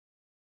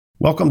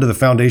Welcome to the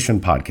Foundation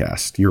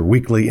Podcast, your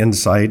weekly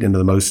insight into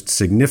the most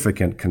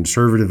significant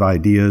conservative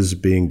ideas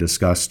being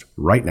discussed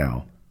right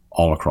now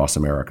all across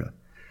America.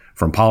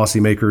 From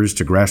policymakers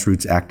to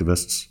grassroots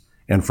activists,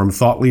 and from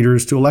thought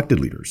leaders to elected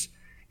leaders,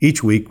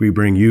 each week we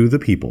bring you the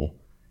people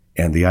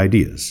and the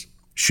ideas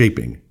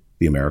shaping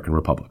the American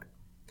Republic.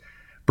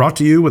 Brought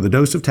to you with a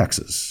dose of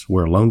Texas,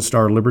 where Lone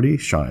Star Liberty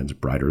shines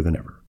brighter than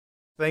ever.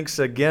 Thanks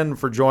again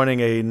for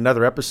joining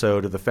another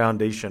episode of the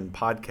Foundation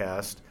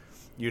Podcast.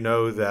 You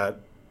know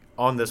that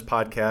on this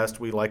podcast,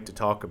 we like to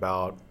talk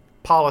about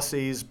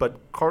policies, but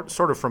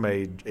sort of from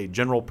a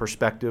general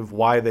perspective,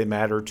 why they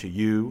matter to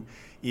you,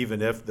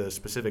 even if the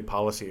specific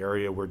policy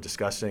area we're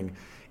discussing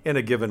in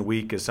a given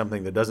week is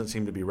something that doesn't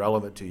seem to be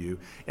relevant to you.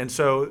 And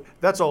so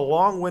that's a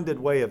long-winded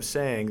way of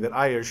saying that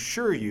I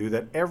assure you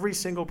that every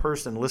single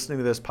person listening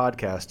to this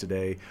podcast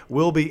today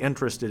will be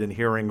interested in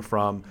hearing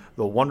from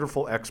the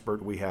wonderful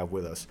expert we have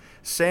with us.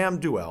 Sam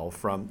Duell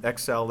from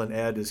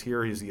ExcelinEd is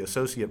here. He's the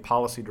Associate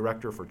Policy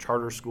Director for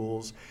Charter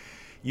Schools.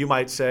 You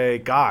might say,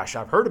 gosh,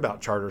 I've heard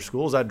about charter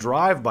schools. I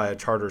drive by a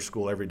charter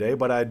school every day,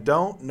 but I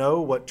don't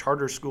know what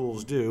charter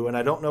schools do, and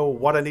I don't know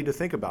what I need to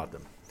think about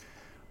them.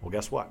 Well,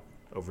 guess what?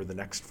 Over the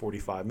next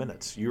 45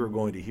 minutes, you are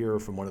going to hear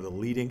from one of the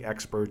leading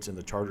experts in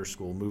the charter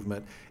school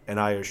movement, and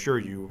I assure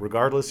you,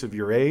 regardless of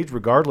your age,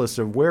 regardless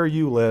of where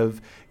you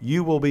live,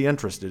 you will be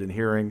interested in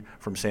hearing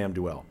from Sam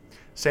Duell.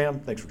 Sam,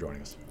 thanks for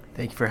joining us.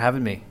 Thank you for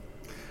having me.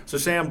 So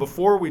Sam,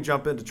 before we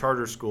jump into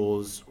charter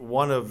schools,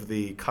 one of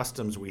the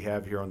customs we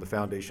have here on the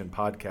Foundation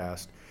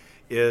Podcast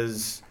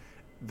is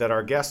that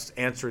our guests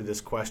answer this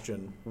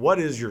question, what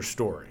is your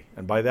story?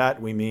 And by that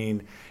we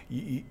mean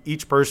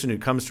each person who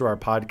comes to our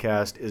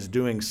podcast is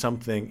doing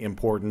something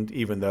important,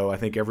 even though I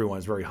think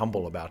everyone's very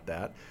humble about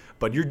that.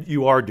 But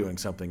you are doing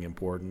something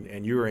important,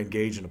 and you're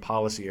engaged in a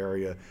policy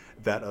area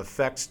that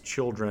affects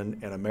children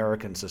and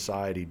American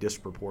society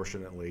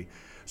disproportionately.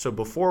 So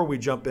before we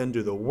jump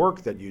into the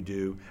work that you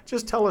do,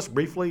 just tell us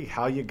briefly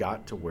how you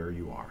got to where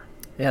you are.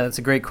 Yeah, that's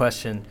a great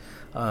question.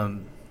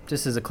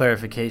 Just as a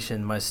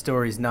clarification, my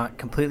story's not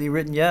completely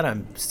written yet.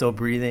 I'm still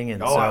breathing,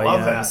 and I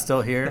love that. I'm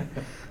still here.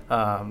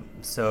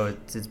 So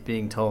it's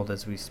being told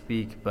as we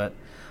speak. But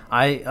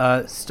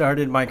I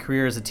started my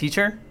career as a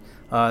teacher,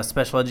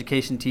 special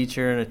education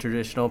teacher in a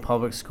traditional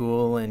public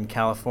school in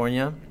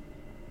California.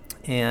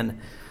 And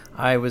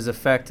I was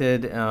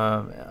affected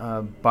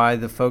by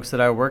the folks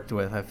that I worked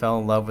with. I fell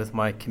in love with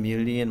my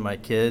community and my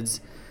kids,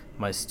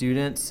 my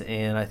students,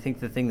 and I think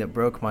the thing that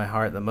broke my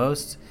heart the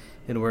most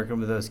in working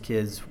with those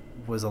kids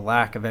was a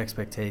lack of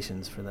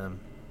expectations for them,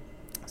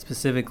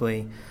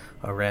 specifically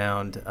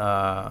around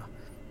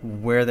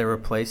where they were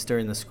placed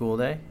during the school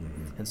day.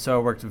 Mm-hmm. And so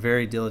I worked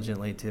very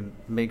diligently to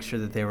make sure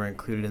that they were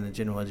included in the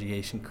general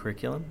education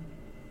curriculum.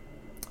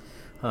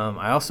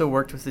 I also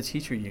worked with the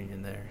teacher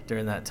union there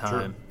during that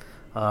time.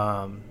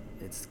 Sure.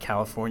 It's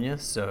California,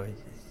 so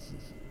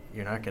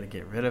you're not going to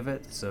get rid of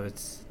it. So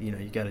it's, you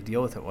got to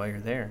deal with it while you're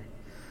there.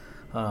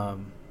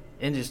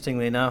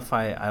 Interestingly enough,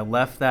 I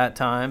left that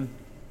time,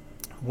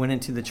 went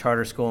into the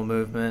charter school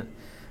movement,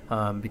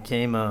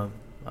 became a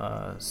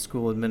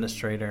school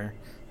administrator,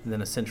 and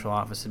then a central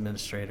office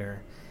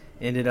administrator.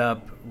 Ended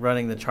up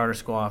running the charter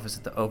school office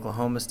at the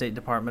Oklahoma State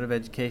Department of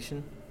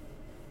Education.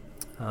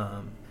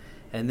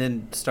 And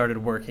then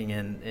started working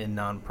in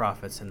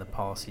nonprofits in the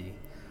policy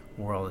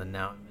world, and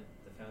now I'm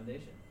at the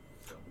foundation.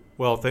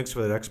 Well, thanks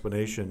for that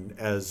explanation.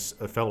 As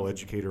a fellow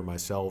educator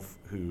myself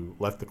who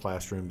left the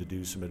classroom to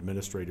do some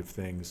administrative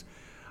things,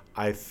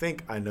 I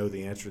think I know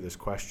the answer to this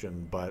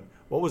question, but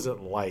what was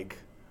it like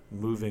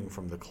moving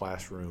from the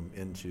classroom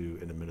into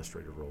an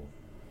administrative role?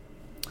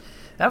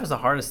 That was the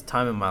hardest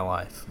time in my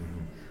life.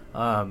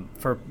 Mm-hmm.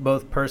 For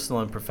both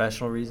personal and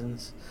professional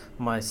reasons.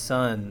 My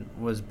son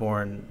was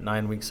born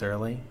 9 weeks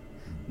early,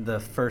 the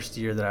first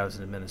year that I was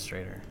an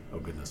administrator. Oh,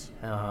 goodness.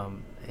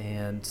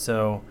 And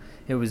so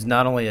it was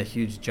not only a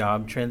huge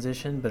job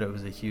transition, but it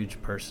was a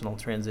huge personal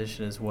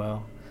transition as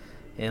well.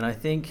 And I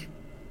think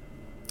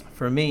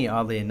for me,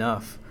 oddly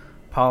enough,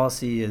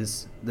 policy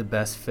is the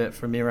best fit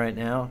for me right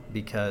now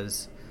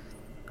because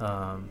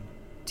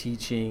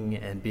teaching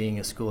and being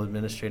a school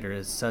administrator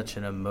is such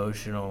an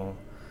emotional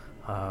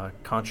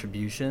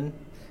contribution.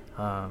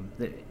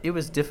 It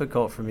was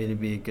difficult for me to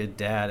be a good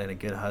dad and a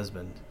good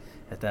husband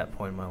at that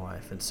point in my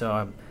life. And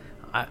so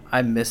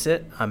I miss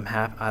it.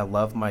 I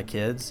love my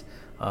kids,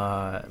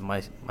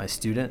 my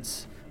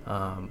students,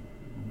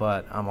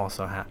 but I'm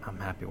also I'm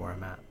happy where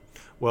I'm at.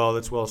 Well,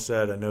 that's well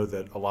said. I know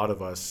that a lot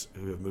of us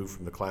who have moved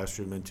from the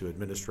classroom into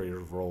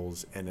administrative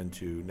roles and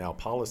into now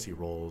policy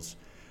roles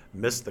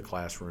miss the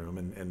classroom,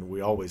 and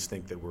we always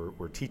think that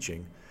we're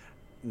teaching.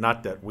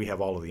 Not that we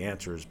have all of the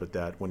answers, but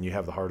that when you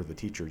have the heart of the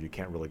teacher, you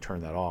can't really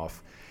turn that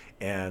off.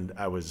 And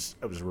I was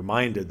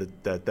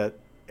reminded that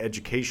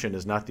education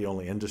is not the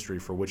only industry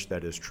for which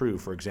that is true.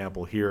 For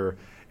example, here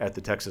at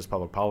the Texas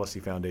Public Policy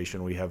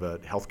Foundation, we have a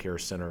healthcare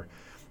center,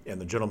 and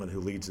the gentleman who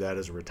leads that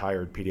is a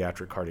retired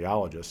pediatric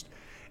cardiologist.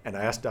 And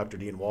I ask Dr.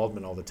 Dean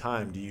Waldman all the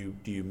time, do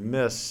you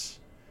miss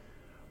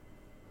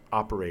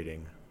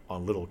operating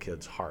on little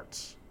kids'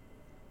 hearts?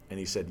 And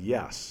he said,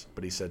 yes.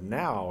 But he said,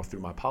 now, through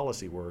my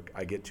policy work,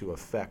 I get to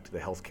affect the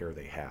health care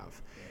they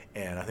have.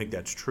 And I think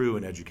that's true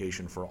in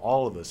education for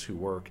all of us who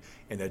work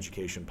in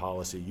education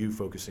policy, you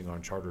focusing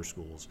on charter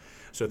schools.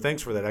 So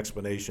thanks for that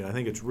explanation. I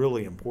think it's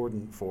really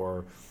important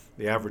for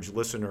the average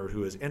listener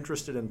who is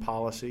interested in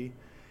policy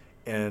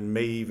and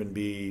may even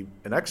be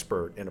an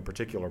expert in a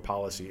particular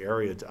policy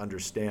area to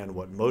understand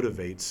what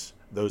motivates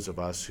those of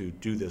us who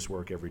do this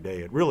work every day.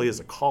 It really is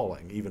a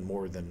calling, even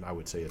more than I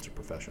would say it's a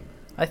profession.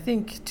 I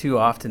think too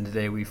often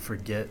today we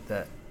forget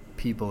that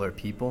people are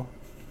people,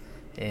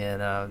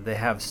 and they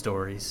have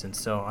stories. And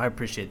so I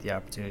appreciate the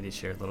opportunity to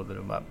share a little bit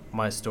about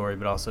my story,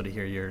 but also to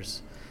hear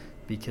yours,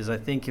 because I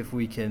think if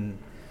we can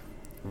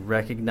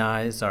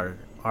recognize our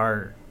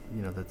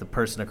that the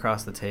person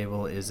across the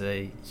table is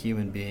a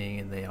human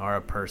being and they are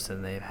a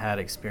person, they've had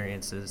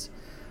experiences,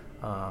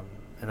 and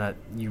that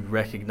you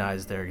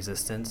recognize their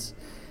existence,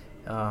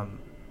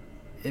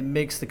 it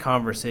makes the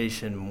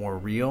conversation more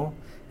real,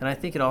 and I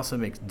think it also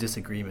makes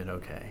disagreement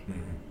okay.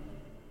 Mm-hmm.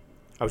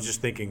 I was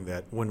just thinking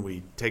that when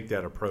we take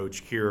that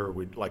approach here,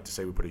 we'd like to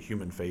say we put a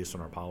human face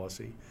on our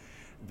policy,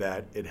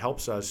 that it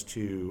helps us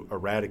to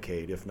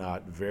eradicate, if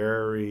not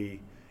very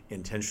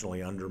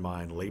intentionally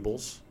undermine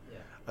labels,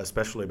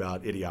 especially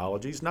about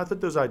ideologies. Not that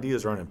those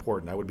ideas aren't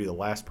important. I would be the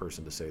last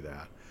person to say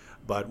that.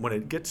 But when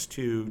it gets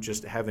to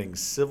just having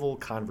civil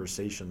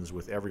conversations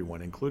with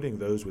everyone, including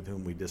those with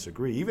whom we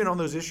disagree, even on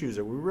those issues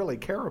that we really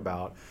care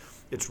about,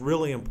 it's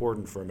really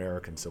important for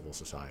American civil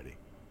society.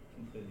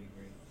 Completely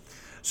agree.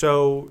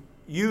 So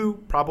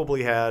you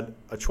probably had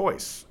a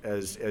choice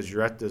as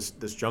you're at this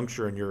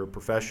juncture in your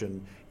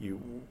profession.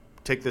 You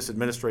take this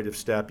administrative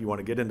step, you want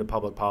to get into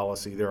public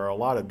policy. There are a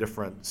lot of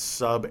different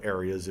sub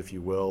areas, if you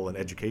will, in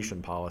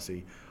education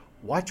policy.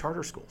 Why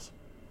charter schools?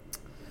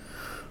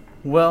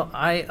 Well,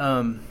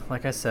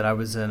 like I said, I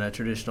was in a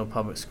traditional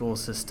public school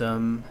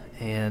system,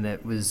 and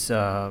it was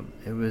a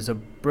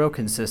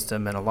broken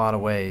system in a lot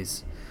of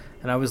ways.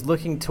 And I was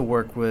looking to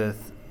work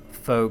with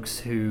folks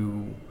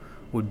who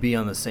would be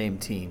on the same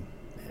team.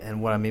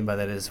 And what I mean by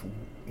that is,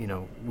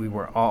 we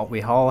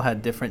all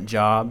had different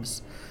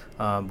jobs,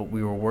 but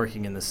we were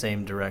working in the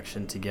same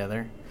direction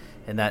together.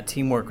 And that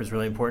teamwork was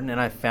really important.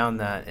 And I found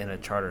that in a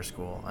charter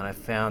school, and I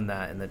found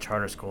that in the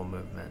charter school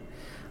movement.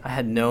 I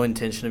had no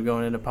intention of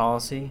going into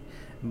policy,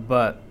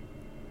 but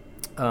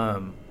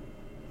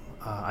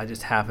I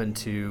just happened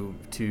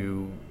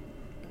to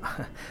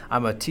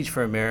I'm a Teach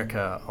for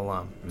America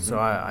alum, mm-hmm. So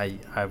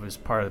I was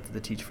part of the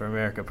Teach for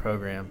America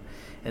program,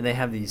 and they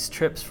have these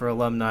trips for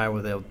alumni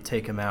where they'll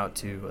take them out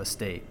to a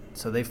state.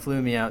 So they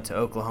flew me out to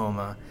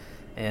Oklahoma,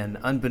 and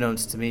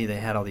unbeknownst to me, they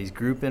had all these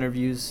group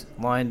interviews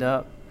lined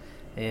up,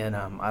 and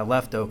I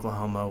left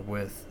Oklahoma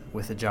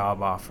with a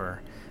job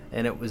offer.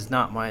 And it was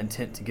not my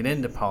intent to get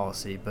into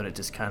policy, but it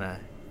just kind of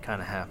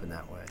happened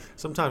that way.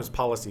 Sometimes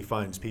policy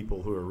finds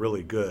people who are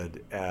really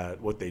good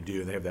at what they do,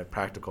 and they have that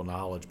practical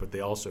knowledge, but they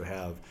also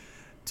have,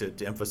 to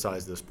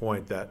emphasize this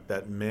point,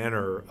 that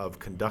manner of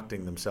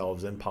conducting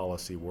themselves in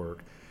policy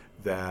work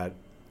that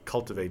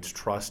cultivates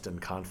trust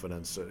and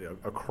confidence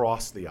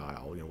across the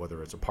aisle,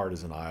 whether it's a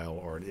partisan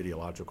aisle or an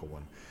ideological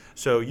one.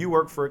 So you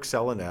work for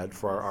ExcelinEd.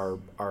 For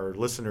our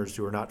listeners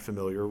who are not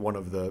familiar, one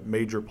of the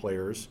major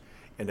players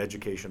in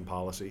education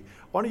policy.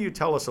 Why don't you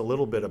tell us a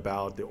little bit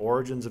about the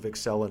origins of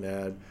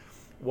ExcelinEd,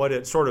 what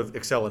it's sort of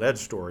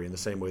ExcelinEd's story in the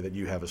same way that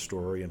you have a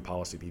story and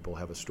policy people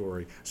have a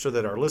story, so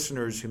that our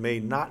listeners who may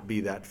not be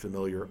that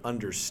familiar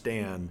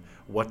understand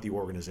what the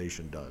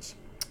organization does.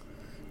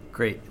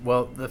 Great.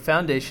 Well, the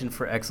Foundation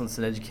for Excellence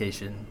in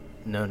Education,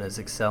 known as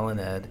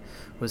ExcelinEd,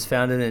 was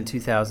founded in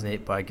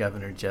 2008 by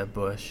Governor Jeb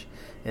Bush,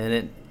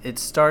 and it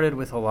started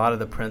with a lot of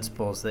the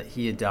principles that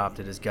he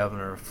adopted as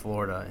governor of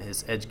Florida,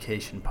 his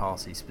education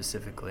policy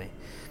specifically.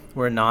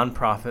 We're a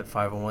nonprofit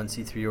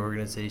 501c3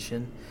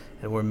 organization,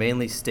 and we're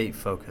mainly state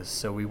focused.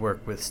 So we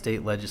work with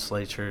state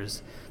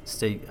legislatures,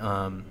 state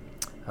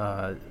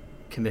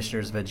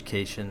commissioners of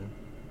education,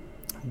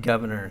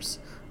 governors,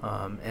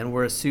 and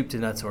we're a soup to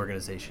nuts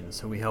organization.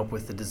 So we help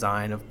with the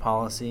design of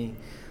policy.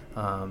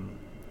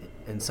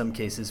 In some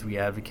cases, we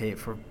advocate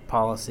for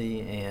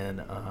policy,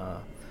 and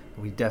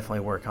we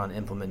definitely work on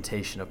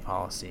implementation of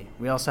policy.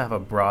 We also have a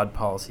broad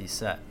policy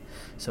set.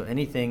 So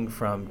anything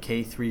from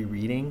K-3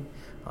 reading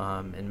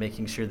and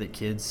making sure that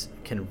kids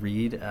can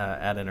read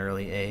at an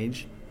early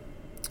age,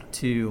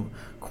 to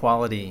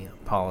quality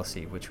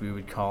policy, which we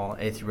would call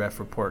A through F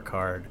report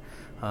card.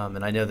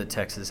 And I know that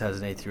Texas has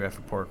an A through F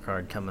report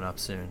card coming up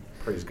soon.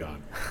 Praise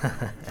God.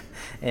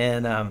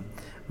 And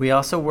we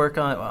also work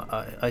on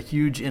a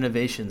huge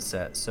innovation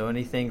set. So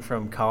anything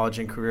from college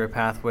and career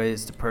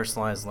pathways to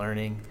personalized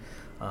learning.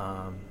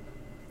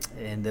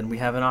 And then we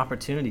have an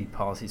opportunity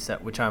policy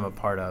set, which I'm a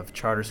part of,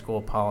 charter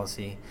school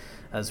policy,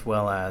 as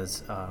well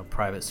as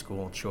private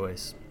school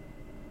choice.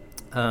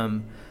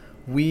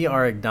 We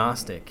are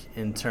agnostic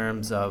in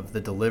terms of the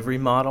delivery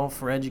model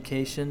for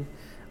education.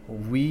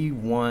 We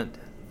want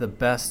the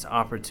best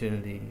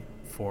opportunity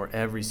for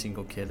every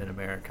single kid in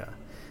America.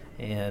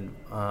 And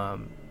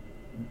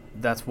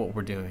that's what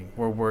we're doing.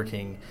 We're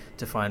working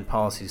to find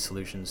policy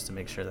solutions to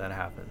make sure that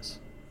happens.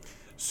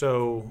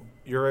 So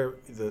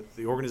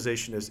the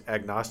organization is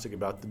agnostic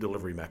about the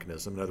delivery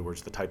mechanism, in other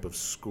words, the type of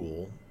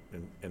school,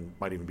 and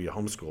might even be a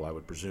homeschool, I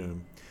would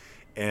presume.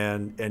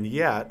 And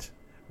yet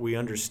we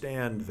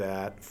understand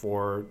that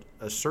for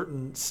a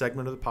certain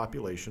segment of the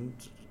population,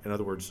 in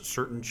other words,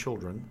 certain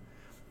children,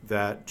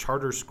 that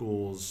charter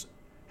schools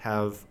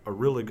have a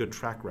really good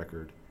track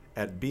record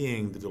at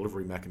being the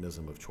delivery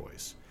mechanism of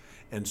choice.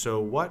 And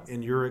so what,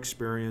 in your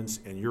experience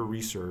and your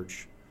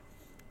research,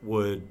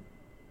 would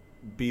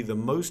be the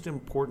most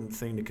important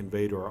thing to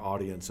convey to our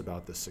audience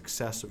about the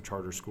success of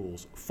charter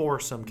schools for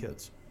some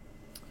kids?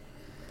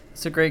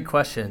 It's a great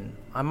question.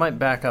 I might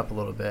back up a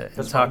little bit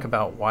and talk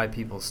about why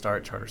people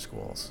start charter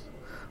schools.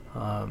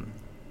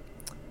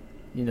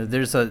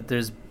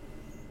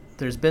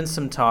 There's been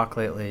some talk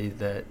lately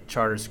that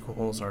charter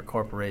schools are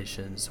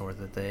corporations or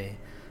that they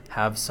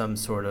have some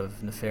sort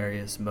of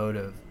nefarious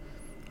motive.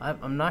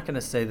 I'm not going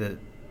to say that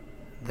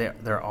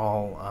they're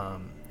all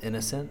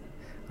innocent,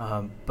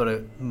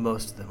 but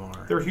most of them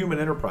are. They're human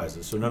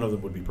enterprises, so none of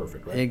them would be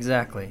perfect, right?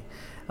 Exactly.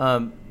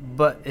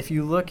 But if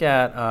you look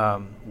at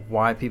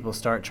why people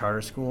start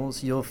charter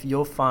schools,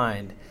 you'll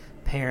find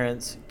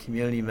parents,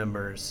 community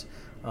members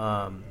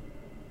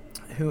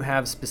who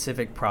have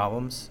specific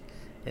problems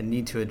and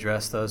need to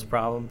address those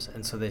problems,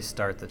 and so they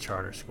start the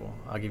charter school.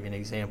 I'll give you an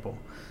example.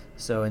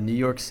 So in New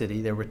York City,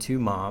 there were two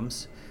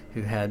moms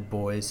who had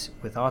boys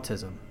with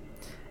autism,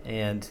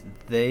 and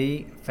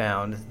they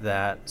found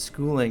that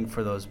schooling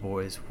for those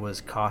boys was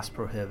cost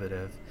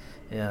prohibitive,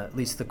 at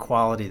least the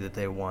quality that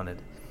they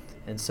wanted.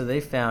 And so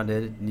they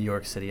founded New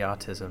York City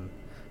Autism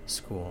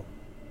School.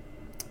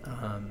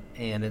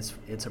 And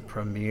it's a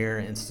premier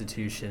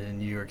institution in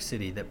New York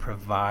City that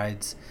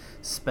provides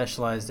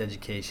specialized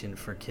education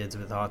for kids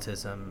with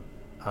autism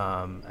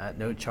at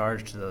no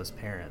charge to those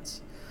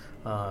parents.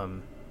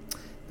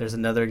 There's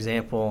another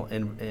example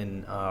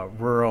in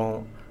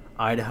rural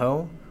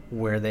Idaho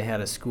where they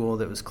had a school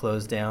that was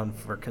closed down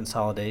for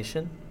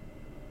consolidation,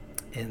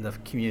 and the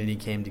community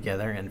came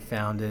together and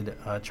founded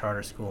a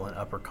charter school in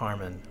Upper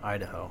Carmen,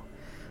 Idaho.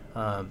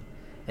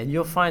 And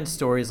you'll find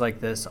stories like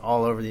this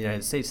all over the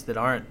United States that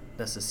aren't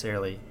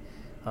necessarily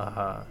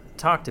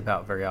talked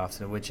about very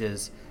often, which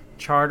is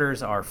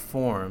charters are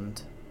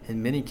formed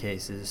in many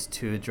cases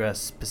to address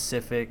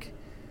specific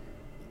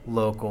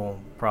local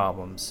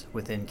problems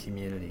within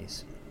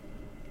communities.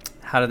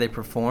 How do they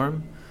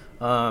perform?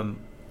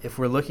 If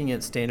we're looking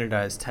at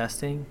standardized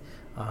testing,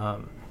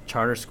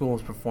 charter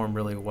schools perform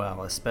really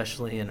well,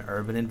 especially in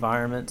urban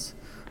environments,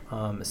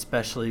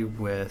 especially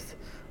with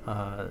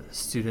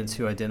students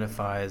who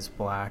identify as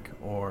Black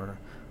or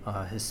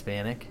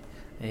Hispanic,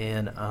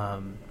 and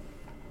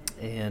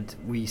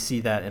we see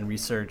that in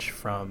research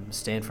from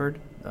Stanford.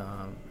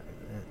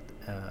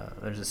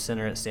 There's a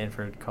center at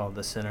Stanford called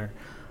the Center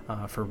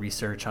for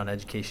Research on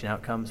Education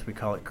Outcomes. We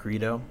call it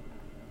CREDO,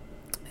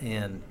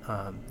 and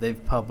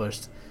they've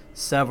published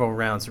several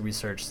rounds of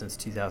research since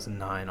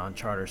 2009 on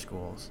charter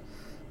schools.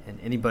 And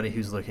anybody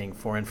who's looking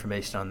for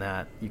information on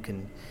that, you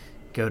can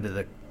go to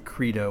the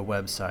CREDO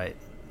website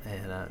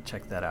and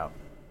check that out.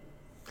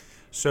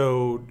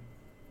 So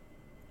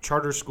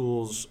charter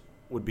schools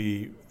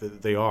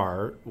they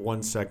are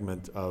one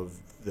segment of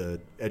the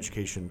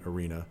education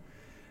arena.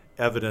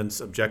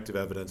 Objective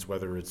evidence,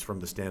 whether it's from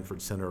the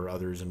Stanford Center or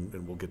others,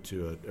 and we'll get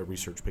to a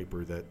research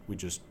paper that we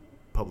just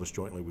published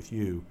jointly with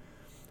you,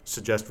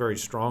 suggest very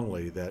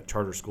strongly that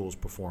charter schools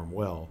perform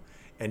well.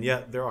 And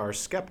yet there are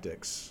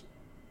skeptics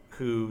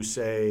who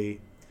say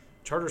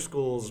charter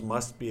schools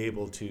must be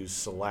able to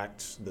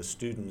select the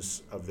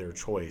students of their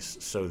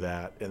choice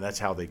and that's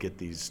how they get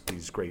these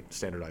great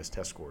standardized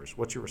test scores.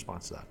 What's your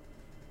response to that?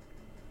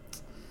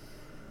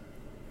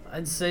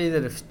 I'd say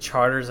that if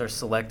charters are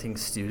selecting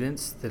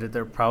students, that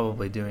they're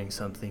probably doing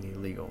something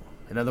illegal.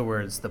 In other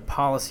words, the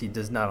policy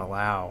does not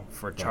allow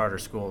for charter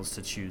schools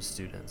to choose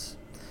students.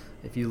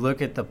 If you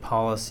look at the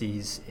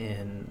policies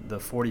in the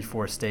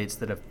 44 states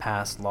that have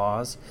passed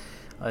laws,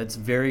 it's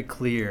very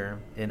clear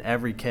in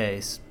every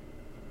case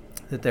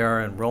that there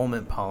are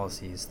enrollment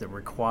policies that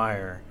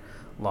require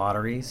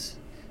lotteries,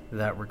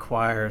 that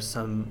require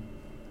some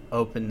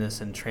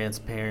openness and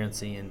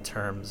transparency in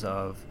terms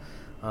of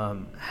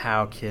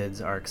how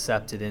kids are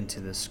accepted into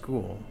the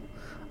school.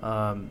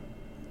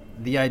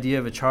 The idea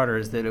of a charter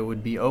is that it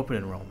would be open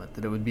enrollment,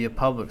 that it would be a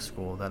public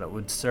school, that it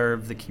would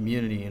serve the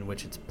community in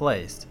which it's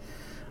placed.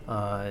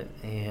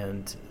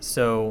 And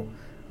so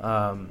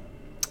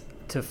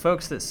to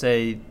folks that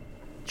say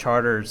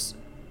charters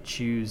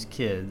choose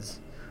kids,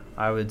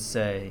 I would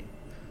say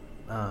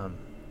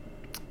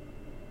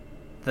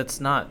that's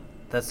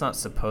not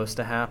supposed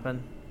to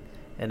happen.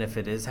 And if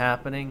it is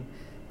happening,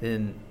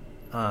 then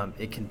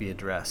it can be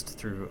addressed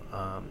through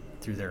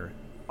their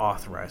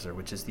authorizer,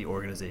 which is the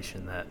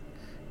organization that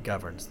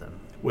governs them.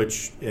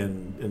 Which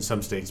in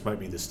some states might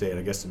be the state.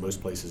 I guess in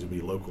most places it would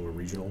be local or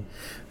regional.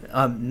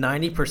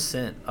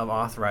 90% of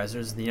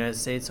authorizers in the United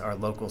States are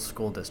local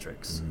school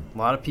districts. Mm-hmm.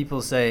 A lot of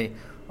people say,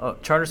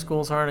 charter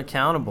schools aren't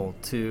accountable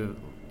to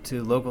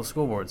to local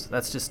school boards.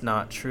 That's just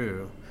not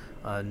true.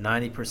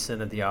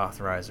 90% of the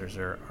authorizers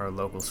are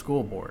local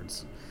school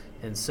boards.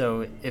 And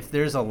so if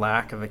there's a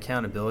lack of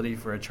accountability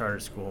for a charter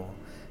school,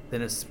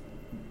 then it's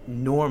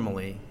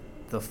normally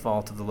the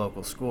fault of the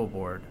local school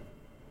board.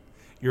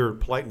 Your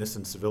politeness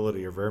and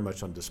civility are very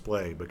much on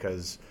display,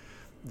 because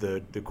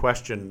the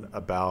question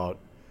about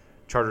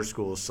charter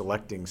schools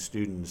selecting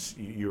students,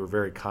 you were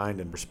very kind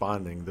in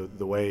responding.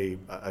 The way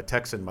a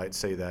Texan might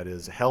say that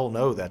is, hell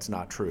no, that's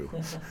not true.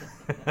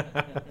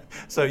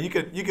 So you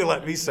could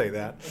let me say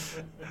that.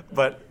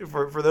 But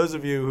for those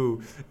of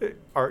you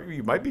who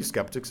you might be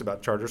skeptics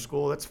about charter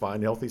school, that's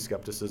fine. Healthy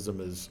skepticism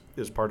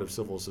is part of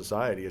civil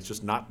society. It's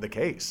just not the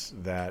case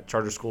that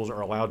charter schools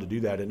are allowed to do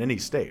that in any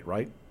state,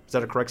 right? Is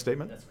that a correct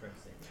statement? That's a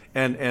correct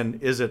statement.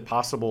 And is it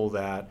possible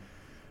that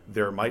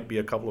there might be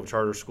a couple of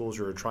charter schools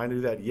who are trying to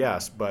do that?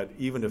 Yes, but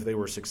even if they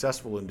were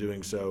successful in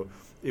doing so,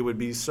 it would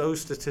be so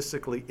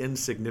statistically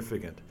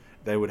insignificant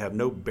that it would have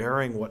no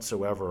bearing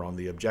whatsoever on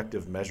the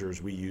objective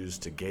measures we use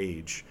to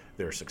gauge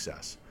their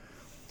success.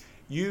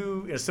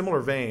 You, in a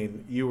similar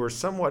vein, you were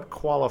somewhat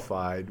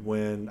qualified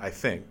when, I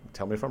think,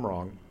 tell me if I'm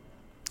wrong,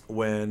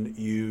 when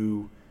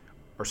you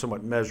are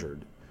somewhat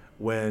measured,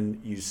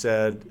 when you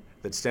said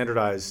that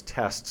standardized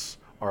tests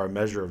are a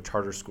measure of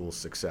charter school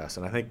success.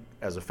 And I think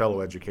as a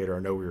fellow educator, I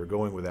know where you're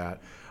going with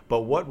that.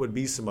 But what would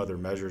be some other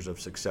measures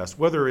of success,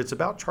 whether it's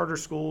about charter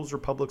schools or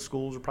public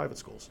schools or private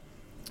schools?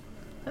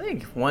 I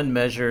think one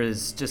measure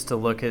is just to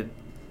look at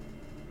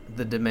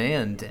the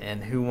demand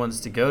and who wants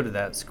to go to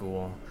that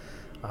school.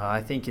 I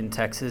think in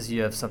Texas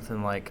you have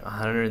something like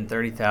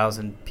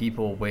 130,000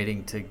 people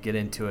waiting to get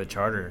into a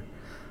charter.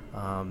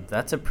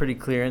 That's a pretty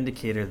clear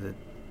indicator that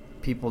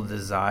people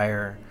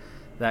desire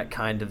that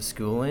kind of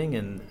schooling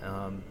and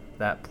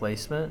that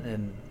placement,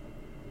 and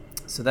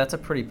so that's a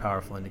pretty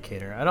powerful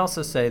indicator. I'd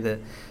also say that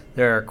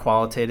there are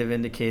qualitative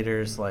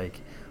indicators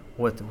like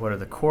what are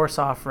the course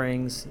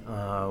offerings,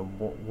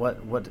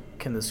 what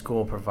can the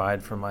school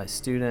provide for my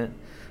student.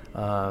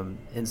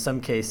 In some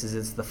cases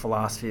it's the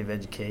philosophy of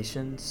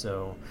education,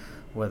 so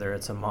whether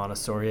it's a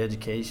Montessori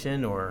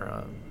education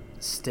or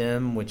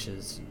STEM, which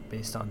is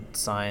based on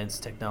science,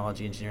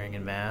 technology, engineering,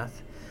 and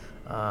math.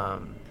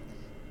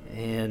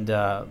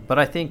 But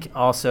I think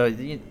also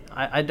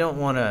I don't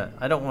want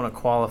to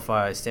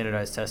qualify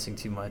standardized testing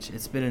too much.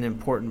 It's been an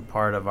important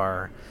part of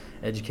our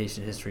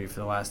education history for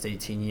the last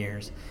 18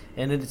 years,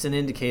 and it's an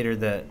indicator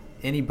that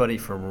anybody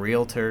from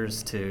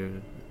realtors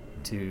to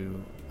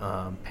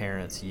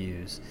parents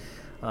use.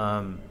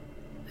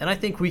 And I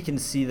think we can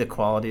see the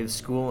quality of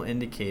school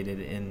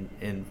indicated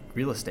in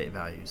real estate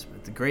values.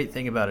 But the great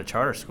thing about a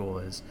charter school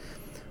is,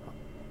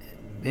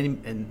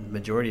 in the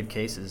majority of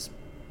cases,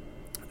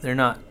 they're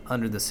not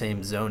under the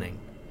same zoning.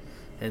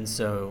 And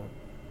so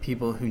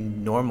people who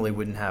normally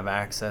wouldn't have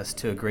access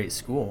to a great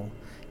school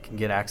can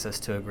get access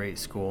to a great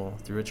school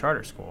through a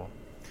charter school.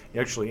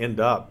 You actually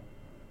end up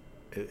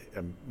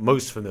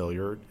most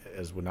familiar,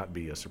 as would not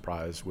be a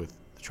surprise, with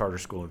the charter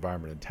school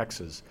environment in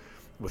Texas,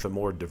 with a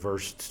more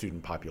diverse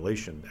student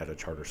population at a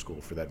charter school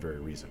for that very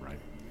reason, right?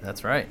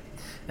 That's right.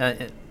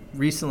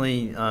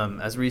 Recently,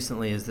 as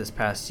recently as this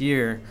past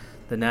year,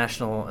 the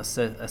National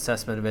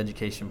Assessment of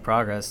Education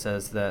Progress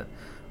says that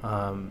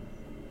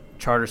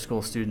charter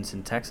school students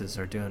in Texas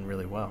are doing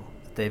really well.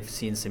 They've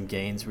seen some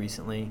gains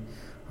recently.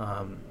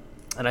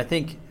 And I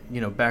think,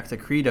 back to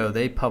Credo,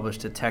 they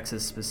published a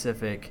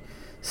Texas-specific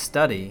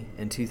study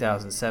in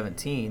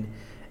 2017,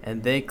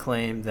 and they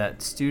claimed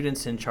that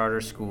students in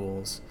charter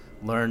schools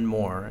learn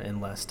more in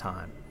less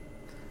time.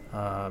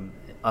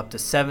 Up to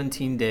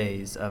 17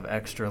 days of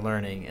extra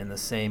learning in the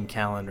same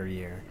calendar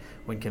year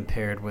when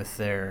compared with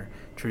their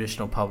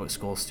traditional public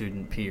school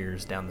student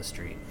peers down the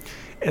street.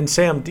 And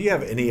Sam, do you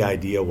have any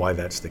idea why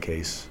that's the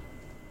case?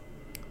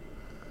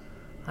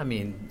 I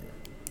mean,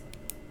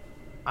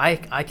 I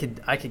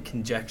could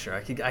conjecture.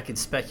 I could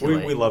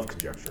speculate. We love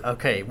conjecture.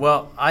 Okay.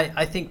 Well,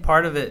 I think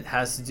part of it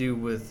has to do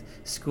with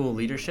school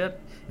leadership.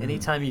 Mm-hmm.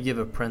 Anytime you give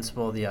a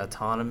principal the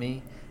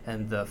autonomy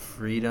and the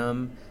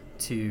freedom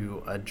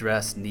to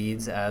address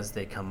needs as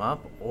they come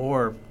up,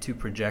 or to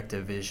project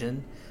a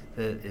vision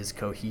that is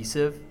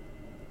cohesive,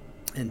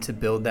 and to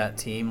build that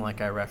team like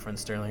I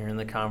referenced earlier in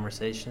the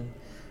conversation,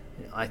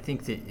 I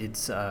think that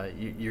it's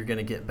you're going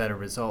to get better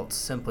results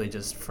simply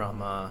just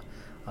from a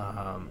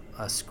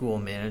school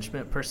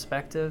management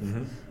perspective.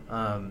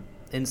 Mm-hmm.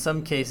 In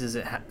some cases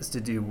it has to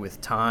do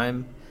with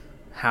time,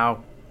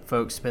 how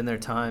folks spend their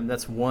time.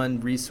 That's one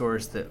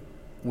resource that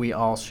we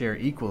all share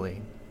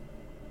equally.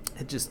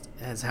 It just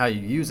has how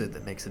you use it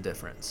that makes a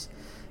difference.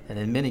 And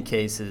in many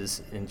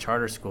cases, in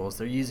charter schools,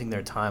 they're using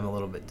their time a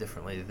little bit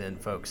differently than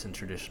folks in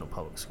traditional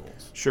public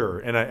schools. Sure,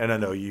 and I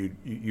know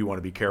you want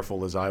to be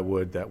careful, as I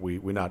would, that we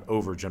not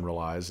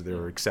overgeneralize. There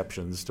are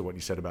exceptions to what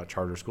you said about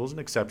charter schools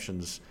and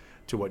exceptions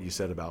to what you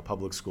said about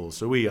public schools.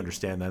 So we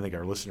understand that. I think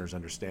our listeners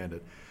understand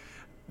it.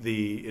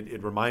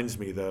 It reminds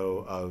me,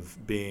 though, of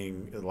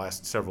being in the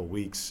last several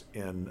weeks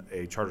in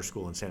a charter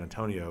school in San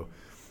Antonio,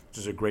 which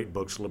is a great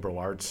books liberal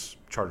arts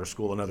charter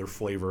school, another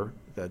flavor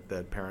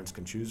that parents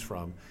can choose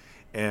from.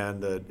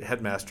 And the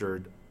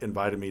headmaster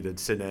invited me to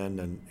sit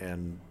in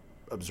and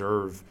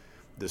observe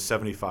this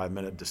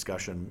 75-minute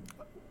discussion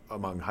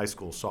among high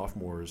school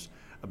sophomores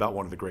about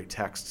one of the great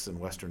texts in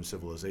Western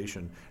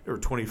civilization. There were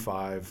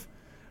 25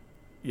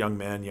 young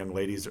men, young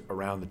ladies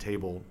around the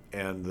table,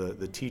 and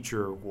the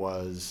teacher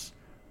was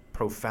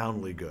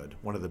profoundly good,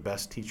 one of the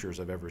best teachers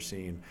I've ever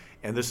seen.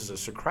 And this is a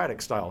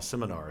Socratic-style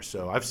seminar,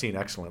 so I've seen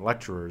excellent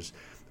lecturers.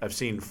 I've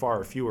seen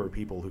far fewer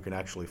people who can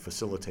actually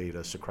facilitate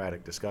a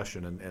Socratic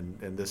discussion,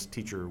 and this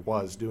teacher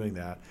was doing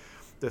that.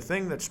 The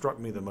thing that struck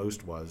me the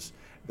most was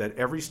that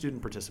every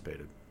student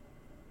participated.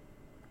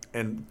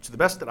 And to the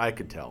best that I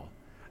could tell,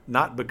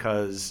 not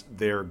because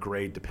their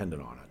grade depended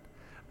on it,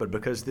 but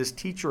because this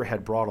teacher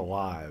had brought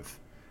alive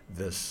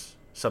this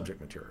subject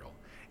material.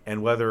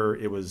 And whether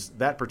it was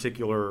that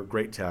particular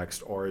great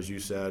text, or as you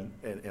said,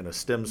 in a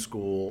STEM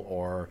school,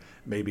 or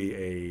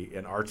maybe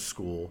an arts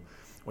school,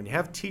 when you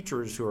have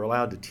teachers who are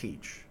allowed to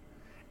teach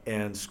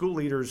and school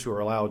leaders who are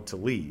allowed to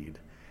lead,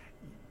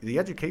 the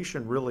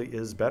education really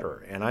is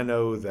better. And I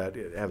know that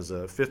as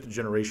a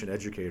fifth-generation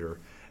educator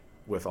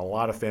with a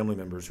lot of family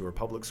members who are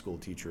public school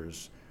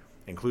teachers,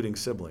 including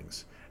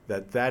siblings,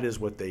 that is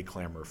what they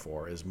clamor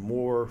for, is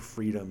more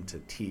freedom to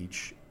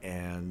teach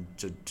and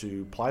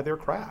to apply their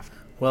craft.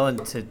 Well,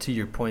 and to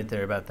your point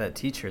there about that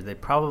teacher, they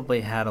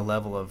probably had a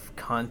level of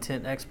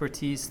content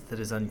expertise that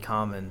is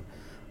uncommon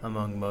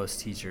among most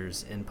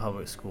teachers in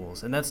public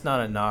schools. And that's not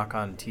a knock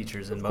on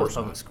teachers in most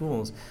public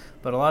schools,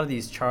 but a lot of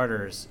these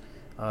charters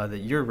that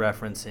you're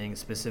referencing,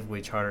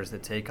 specifically charters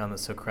that take on the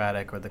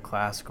Socratic or the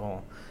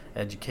classical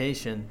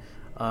education,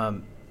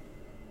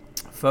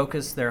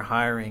 focus their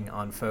hiring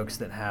on folks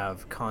that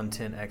have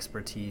content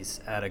expertise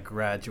at a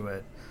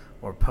graduate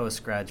or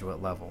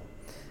postgraduate level.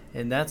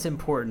 And that's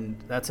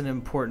important. That's an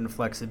important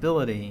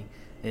flexibility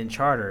in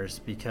charters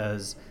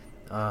because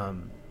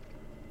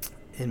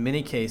in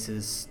many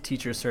cases,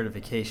 teacher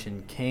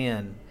certification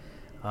can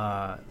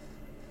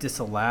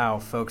disallow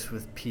folks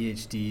with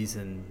PhDs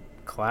in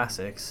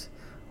classics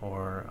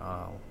or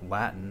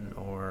Latin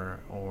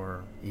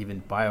or even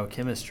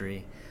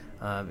biochemistry.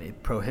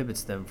 It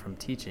prohibits them from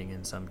teaching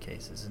in some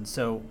cases. And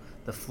so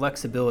the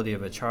flexibility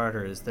of a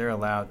charter is they're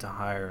allowed to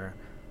hire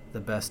the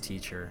best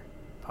teacher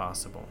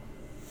possible.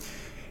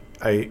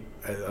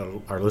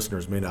 Our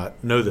listeners may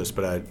not know this,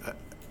 but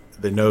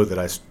they know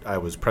that I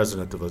was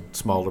president of a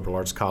small liberal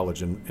arts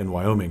college in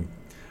Wyoming,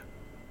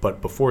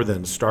 but before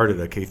then started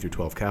a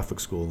K-12 Catholic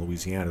school in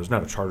Louisiana. It was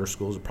not a charter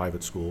school, it was a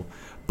private school.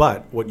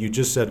 But what you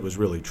just said was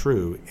really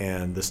true,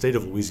 and the state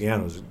of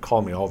Louisiana was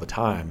calling me all the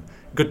time.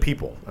 Good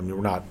people. I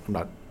mean, I'm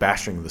not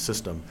bashing the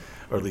system,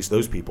 or at least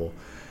those people.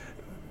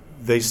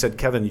 They said,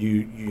 Kevin,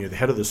 you're the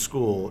head of the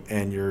school,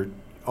 and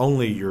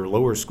only your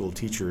lower school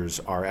teachers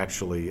are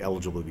actually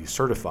eligible to be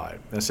certified.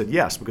 And I said,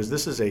 yes, because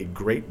this is a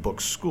great book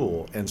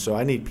school, and so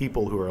I need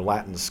people who are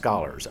Latin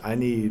scholars.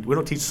 We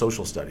don't teach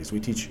social studies, we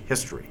teach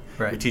history,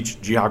 right. We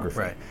teach geography,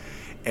 right.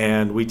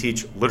 And we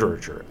teach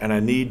literature. And I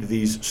need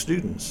these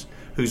students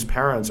whose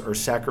parents are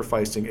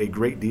sacrificing a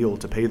great deal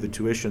to pay the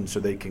tuition so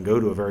they can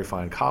go to a very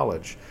fine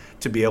college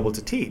to be able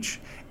to teach.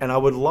 And I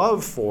would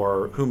love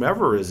for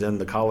whomever is in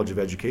the College of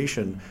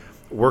Education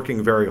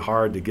working very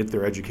hard to get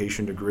their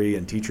education degree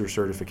and teacher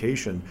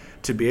certification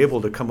to be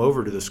able to come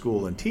over to the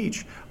school and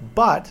teach.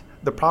 But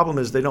the problem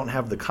is they don't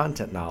have the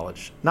content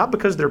knowledge, not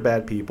because they're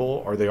bad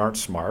people or they aren't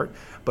smart,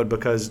 but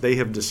because they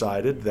have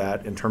decided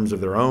that in terms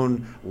of their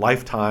own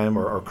lifetime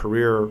or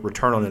career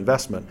return on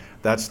investment,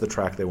 that's the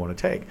track they want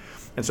to take.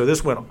 And so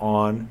this went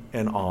on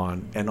and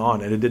on and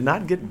on, and it did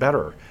not get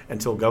better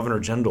until Governor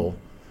Jindal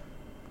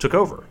took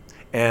over.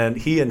 And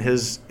he and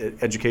his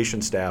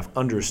education staff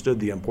understood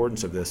the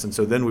importance of this. And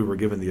so then we were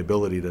given the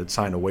ability to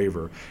sign a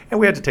waiver. And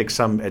we had to take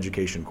some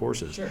education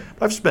courses. Sure.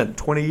 I've spent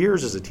 20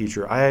 years as a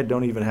teacher. I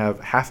don't even have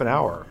half an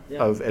hour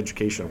of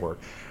education work.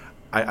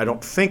 I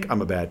don't think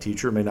I'm a bad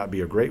teacher, may not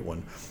be a great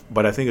one,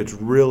 but I think it's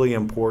really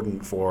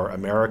important for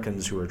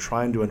Americans who are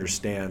trying to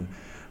understand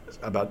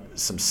about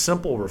some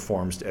simple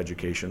reforms to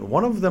education.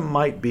 One of them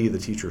might be the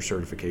teacher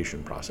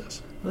certification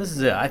process. Well, this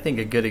is, I think,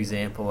 a good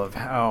example of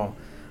how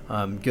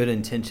good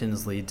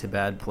intentions lead to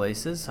bad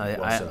places.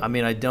 I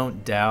mean, I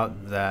don't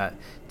doubt that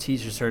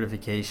teacher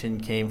certification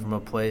came from a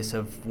place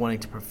of wanting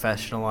to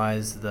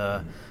professionalize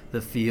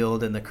the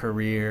field and the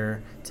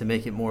career to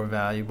make it more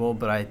valuable,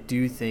 but I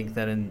do think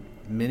that in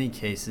many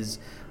cases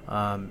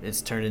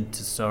it's turned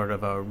into sort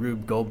of a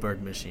Rube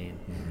Goldberg machine.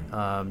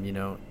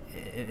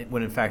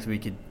 When in fact we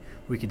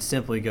could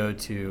simply go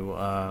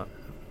to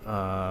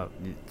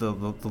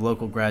the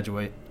local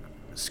graduate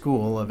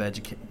school of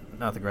education,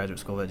 not the graduate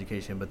school of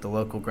education, but the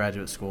local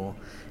graduate school,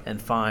 and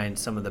find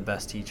some of the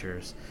best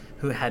teachers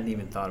who hadn't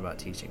even thought about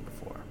teaching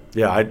before.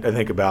 Yeah, I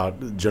think about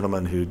the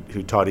gentleman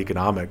who taught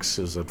economics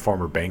as a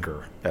former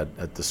banker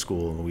at the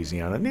school in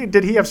Louisiana. And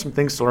did he have some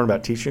things to learn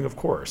about teaching? Of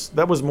course.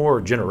 That was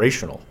more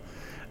generational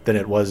than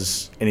it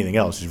was anything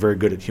else. He's very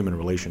good at human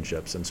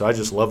relationships. And so I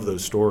just love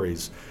those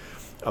stories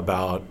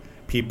about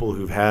people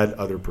who've had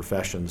other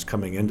professions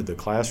coming into the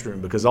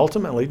classroom, because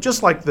ultimately,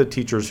 just like the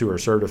teachers who are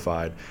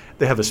certified,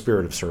 they have a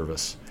spirit of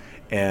service.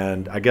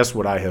 And I guess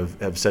what I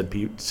have said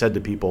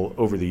to people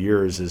over the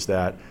years is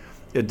that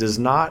it does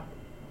not,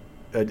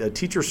 a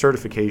teacher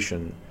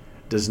certification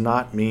does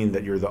not mean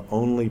that you're the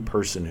only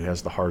person who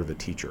has the heart of a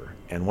teacher.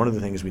 And one of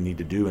the things we need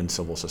to do in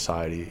civil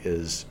society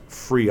is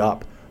free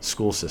up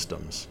school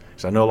systems.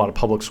 Because I know a lot of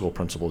public school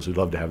principals who'd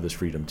love to have this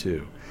freedom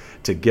too,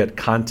 to get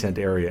content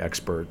area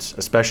experts,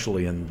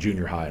 especially in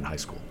junior high and high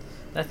school.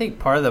 I think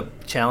part of the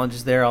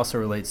challenges there also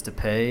relates to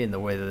pay and the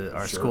way that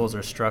our Sure. schools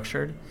are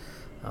structured,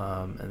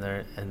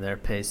 and their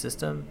pay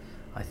system.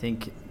 I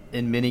think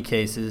in many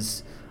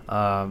cases,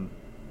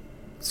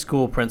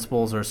 school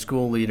principals or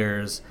school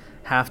leaders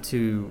have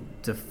to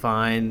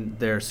define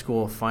their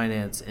school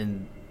finance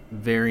in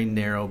very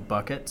narrow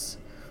buckets,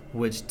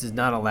 which does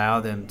not allow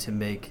them to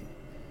make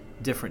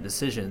different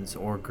decisions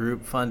or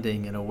group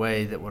funding in a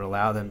way that would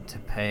allow them to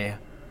pay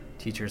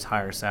teachers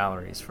higher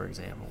salaries, for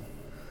example.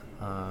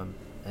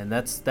 And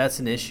that's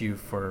an issue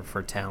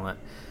for talent,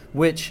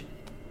 which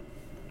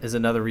is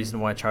another reason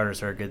why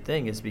charters are a good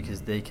thing, is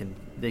because they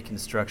can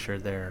structure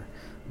their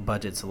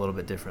budgets a little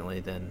bit differently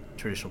than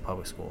traditional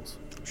public schools.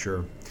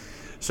 Sure.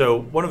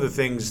 So one of the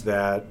things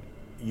that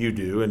you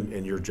do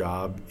in your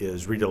job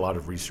is read a lot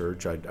of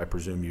research. I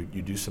presume you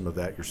do some of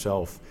that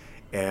yourself.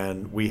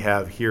 And we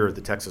have here at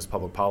the Texas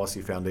Public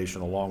Policy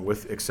Foundation, along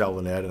with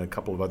ExcelinEd and a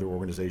couple of other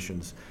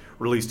organizations,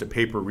 released a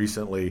paper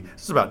recently.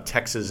 This is about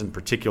Texas in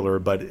particular,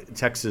 but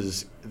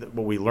Texas,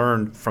 what we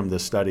learned from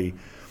this study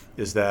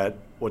is that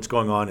what's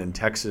going on in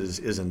Texas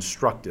is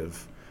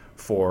instructive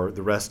for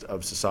the rest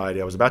of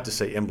society. I was about to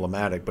say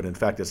emblematic, but in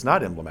fact it's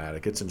not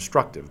emblematic, it's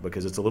instructive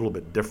because it's a little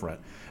bit different.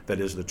 That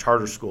is, the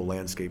charter school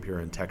landscape here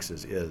in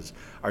Texas is.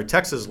 Our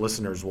Texas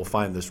listeners will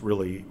find this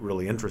really,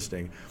 really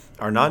interesting.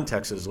 Our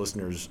non-Texas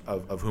listeners,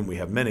 of whom we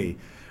have many,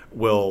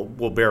 will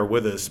bear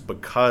with us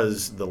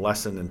because the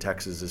lesson in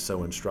Texas is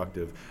so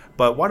instructive.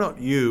 But why don't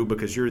you,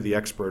 because you're the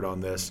expert on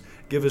this,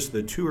 give us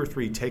the 2 or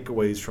 3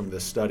 takeaways from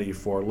this study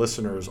for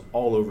listeners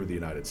all over the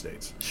United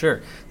States?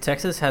 Sure.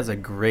 Texas has a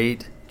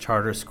great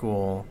charter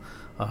school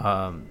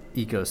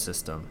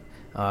ecosystem.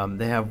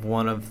 They have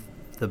one of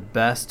the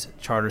best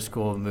charter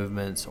school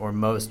movements, or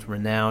most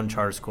renowned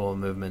charter school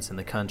movements in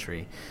the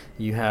country.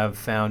 You have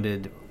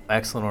founded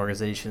excellent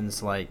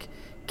organizations like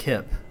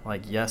KIP,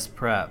 like Yes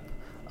Prep,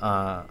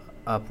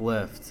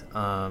 Uplift,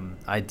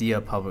 Idea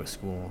Public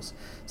Schools,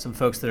 some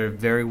folks that are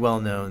very well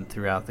known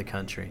throughout the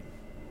country.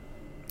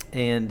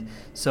 And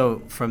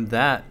so from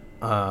that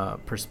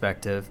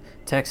perspective,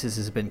 Texas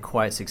has been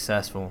quite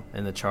successful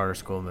in the charter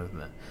school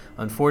movement.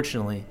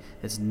 Unfortunately,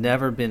 it's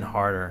never been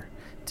harder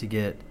to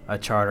get a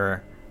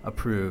charter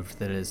approved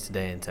than it is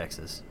today in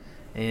Texas.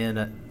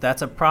 And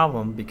that's a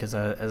problem because,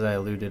 as I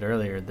alluded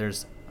earlier,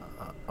 there's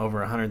over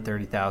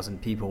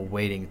 130,000 people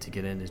waiting to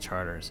get into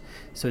charters.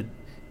 So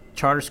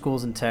charter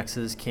schools in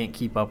Texas can't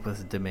keep up with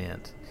the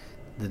demand.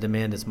 The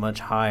demand is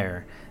much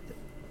higher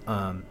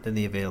than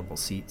the available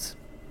seats.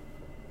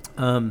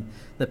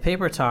 The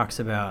paper talks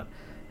about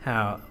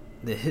how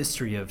the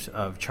history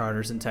of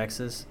charters in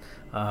Texas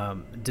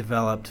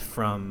developed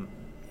from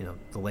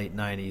the late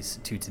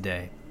 90s to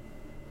today.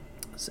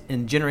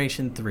 In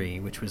Generation 3,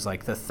 which was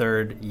like the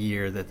third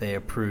year that they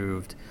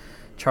approved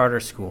charter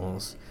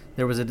schools,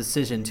 there was a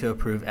decision to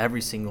approve every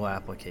single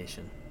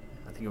application.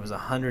 I think it was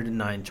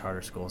 109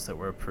 charter schools that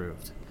were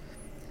approved.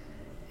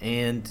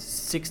 And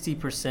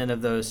 60%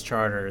 of those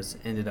charters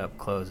ended up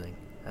closing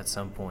at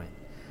some point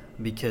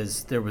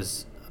because there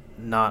was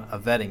not a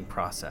vetting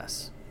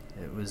process.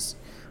 It was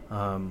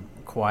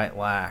quite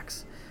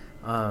lax.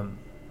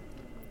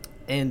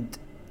 And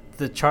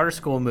the charter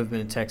school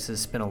movement in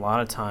Texas spent a lot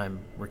of time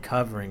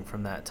recovering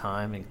from that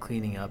time and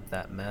cleaning up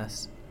that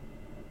mess.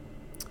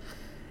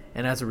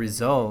 And as a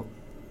result,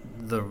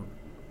 the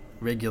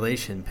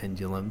regulation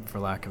pendulum, for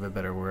lack of a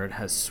better word,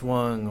 has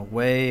swung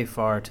way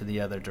far to the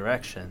other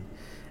direction.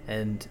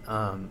 And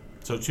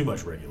so too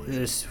much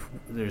regulation.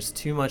 There's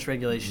too much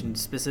regulation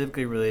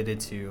specifically related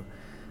to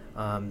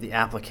the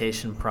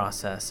application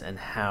process and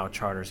how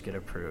charters get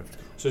approved.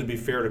 So it'd be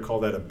fair to call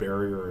that a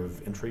barrier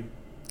of entry?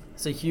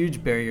 It's a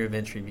huge barrier of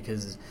entry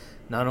because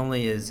not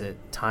only is it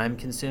time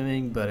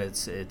consuming, but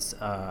it's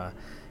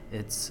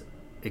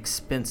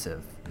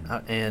expensive.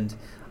 And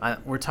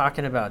we're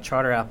talking about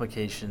charter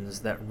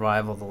applications that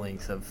rival the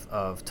length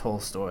of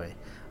Tolstoy.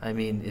 I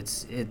mean,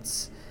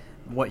 it's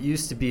what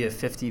used to be a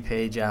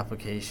 50-page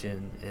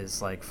application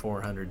is like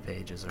 400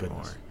 pages or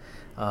Goodness.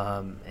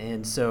 more.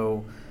 And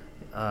so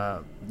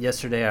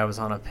yesterday I was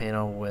on a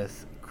panel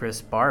with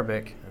Chris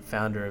Barbick,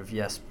 founder of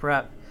Yes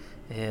Prep,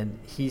 and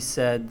he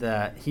said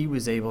that he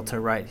was able to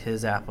write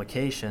his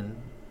application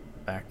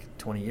back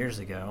 20 years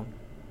ago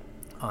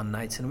on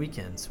nights and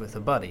weekends with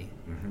a buddy.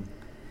 Mm-hmm.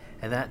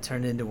 And that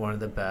turned into one of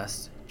the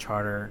best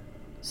charter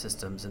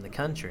systems in the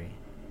country.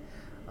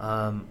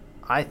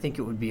 I think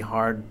it would be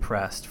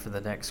hard-pressed for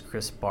the next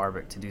Chris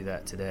Barbick to do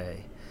that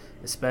today,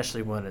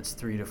 especially when it's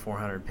 300 to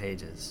 400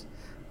 pages,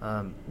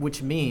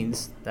 which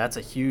means that's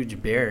a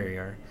huge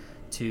barrier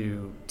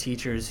to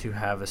teachers who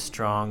have a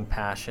strong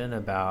passion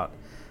about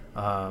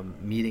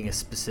meeting a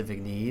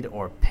specific need,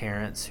 or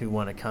parents who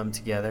want to come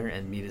together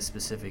and meet a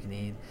specific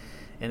need.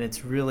 And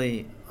it's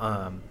really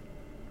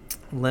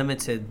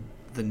limited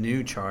the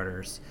new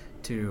charters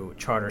to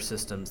charter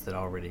systems that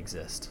already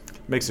exist.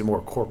 Makes it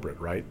more corporate,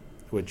 right?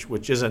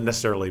 Which isn't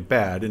necessarily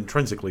bad,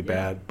 intrinsically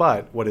bad,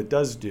 but what it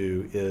does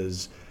do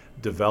is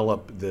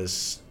develop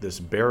this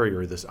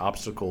barrier, this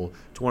obstacle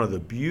to one of the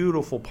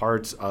beautiful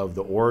parts of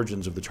the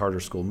origins of the charter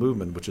school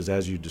movement, which is,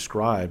 as you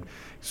described,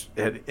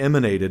 it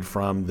emanated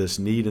from this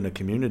need in a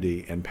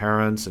community and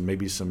parents and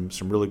maybe some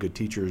really good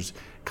teachers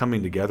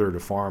coming together to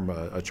form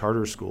a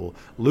charter school.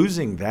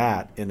 Losing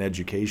that in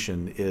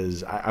education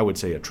is, I would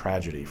say, a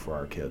tragedy for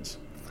our kids.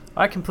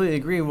 I completely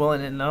agree. Well,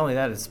 and not only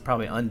that, it's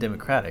probably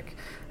undemocratic.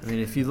 I mean,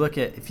 if you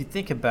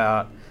think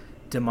about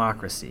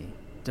democracy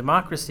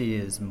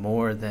is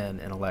more than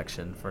an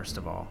election, first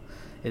of all.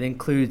 It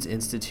includes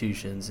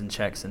institutions and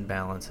checks and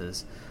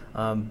balances.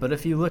 But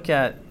if you look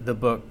at the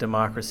book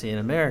Democracy in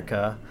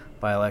America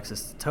by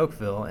Alexis de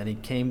Tocqueville, and he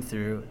came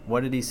through,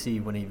 what did he see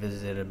when he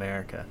visited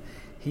America?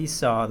 He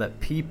saw that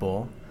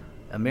people,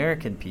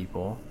 American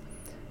people,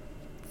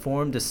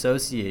 formed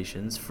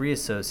associations, free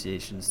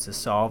associations, to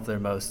solve their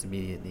most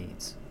immediate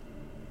needs.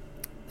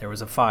 There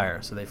was a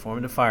fire, so they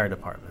formed a fire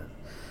department.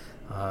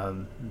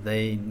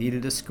 They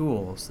needed a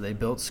school, so they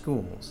built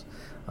schools.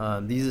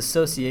 These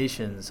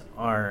associations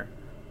are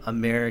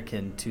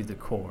American to the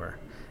core.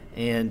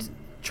 And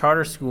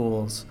charter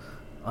schools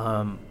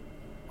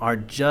are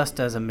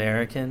just as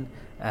American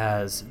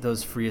as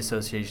those free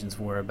associations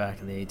were back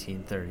in the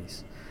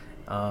 1830s.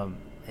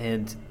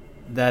 And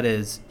that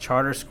is,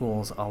 charter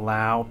schools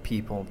allow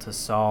people to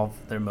solve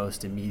their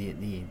most immediate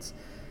needs,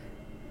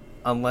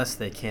 unless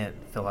they can't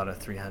fill out a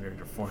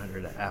 300 or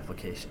 400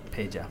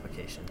 page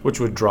application. Which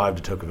would drive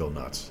de Tocqueville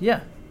nuts. Yeah,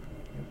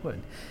 it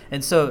would.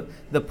 And so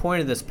the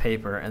point of this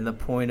paper and the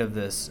point of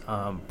this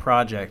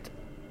project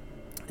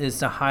is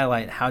to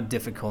highlight how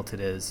difficult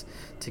it is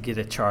to get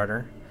a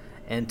charter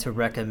and to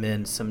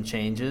recommend some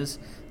changes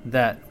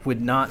that would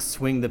not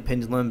swing the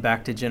pendulum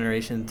back to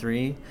Generation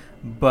 3,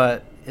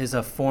 but is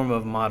a form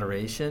of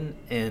moderation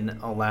in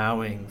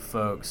allowing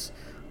folks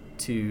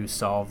to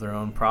solve their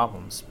own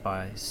problems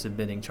by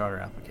submitting charter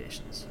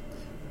applications.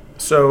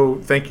 So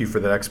thank you for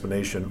that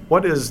explanation.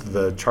 What is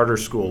the charter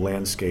school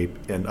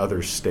landscape in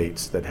other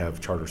states that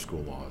have charter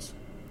school laws?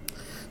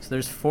 So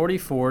there's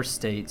 44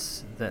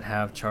 states that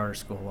have charter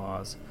school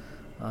laws,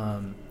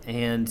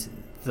 and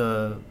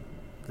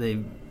they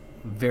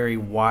vary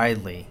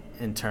widely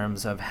in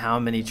terms of how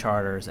many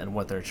charters and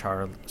what their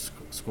charter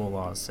school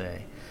laws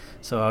say.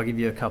 So I'll give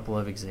you a couple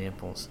of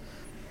examples.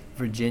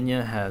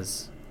 Virginia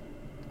has,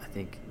 I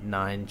think,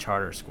 9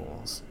 charter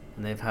schools,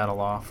 and they've had a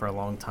law for a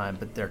long time,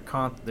 but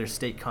their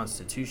state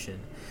constitution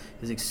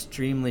is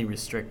extremely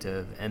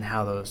restrictive in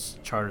how those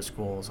charter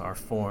schools are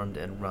formed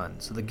and run.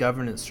 So the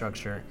governance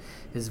structure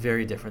is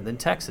very different than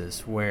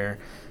Texas, where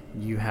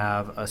you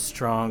have a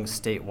strong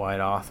statewide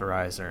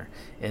authorizer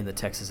in the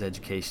Texas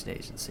Education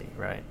Agency,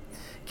 right?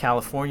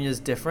 California is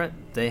different.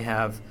 They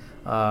have,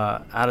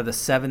 out of the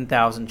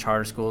 7,000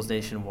 charter schools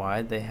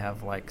nationwide, they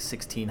have like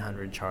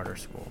 1,600 charter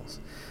schools.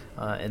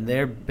 And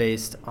they're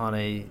based on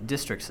a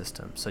district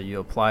system. So you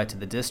apply to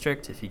the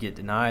district. If you get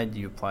denied,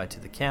 you apply to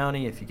the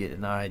county. If you get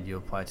denied, you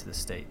apply to the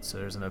state. So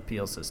there's an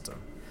appeal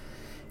system.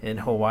 In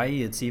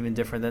Hawaii, it's even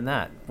different than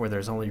that, where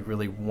there's only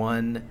really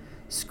one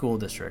school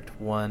district,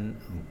 one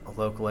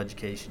local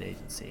education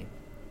agency.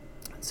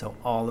 So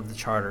all of the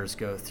charters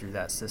go through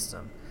that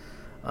system.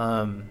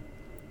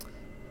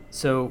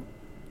 So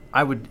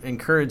I would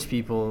encourage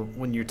people,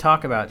 when you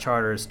talk about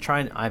charters,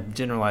 I've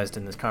generalized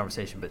in this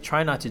conversation, but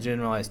try not to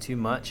generalize too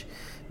much,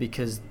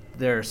 because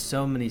there are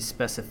so many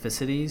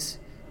specificities,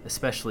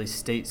 especially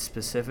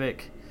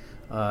state-specific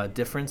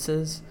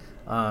differences,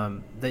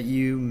 that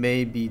you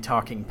may be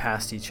talking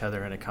past each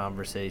other in a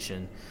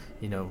conversation.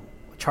 You know,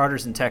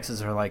 charters in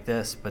Texas are like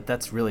this, but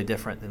that's really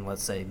different than,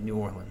 let's say, New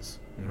Orleans,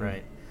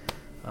 right?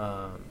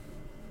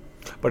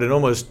 But in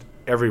almost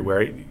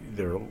everywhere,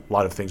 there are a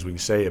lot of things we can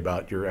say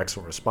about your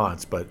excellent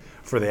response, but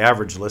for the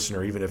average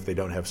listener, even if they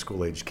don't have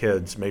school-age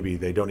kids, maybe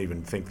they don't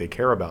even think they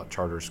care about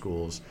charter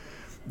schools,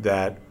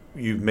 that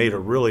you've made a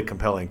really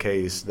compelling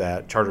case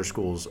that charter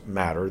schools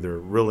matter. They're a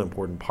really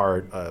important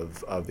part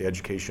of the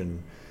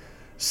education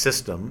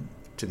system,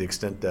 to the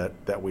extent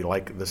that we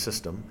like the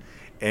system,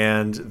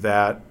 and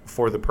that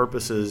for the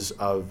purposes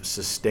of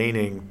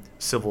sustaining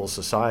civil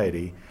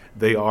society,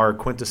 they are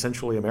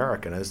quintessentially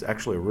American. It's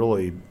actually a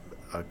really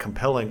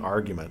compelling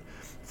argument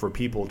for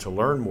people to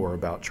learn more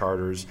about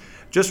charters,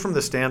 just from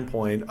the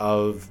standpoint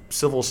of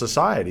civil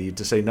society,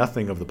 to say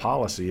nothing of the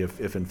policy,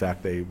 if in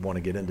fact they want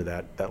to get into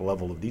that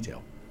level of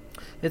detail.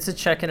 It's a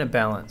check and a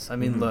balance. I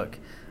mean, look,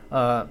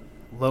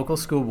 local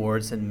school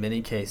boards in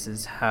many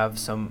cases have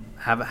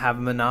a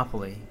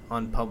monopoly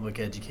on public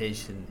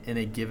education in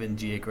a given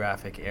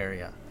geographic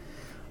area.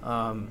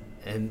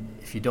 And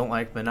if you don't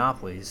like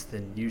monopolies,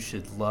 then you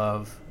should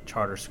love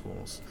charter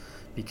schools,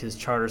 because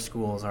charter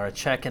schools are a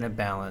check and a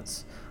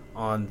balance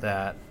on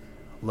that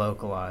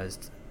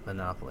localized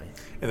monopoly.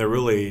 And they're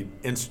really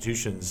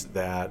institutions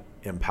that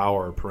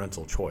empower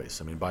parental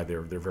choice. I mean, by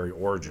their very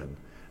origin,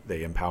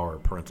 they empower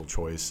parental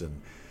choice.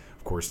 And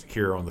of course,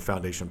 here on the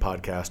Foundation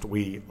Podcast,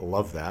 we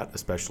love that,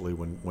 especially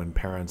when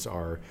parents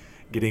are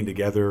getting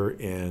together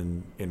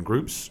in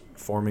groups,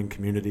 forming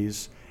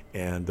communities,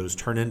 and those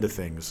turn into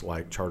things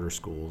like charter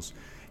schools.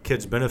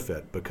 Kids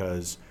benefit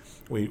because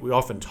we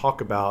often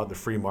talk about the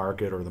free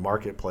market or the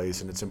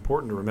marketplace, and it's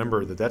important to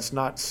remember that that's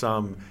not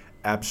some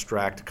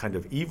abstract kind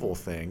of evil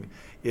thing.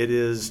 It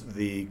is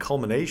the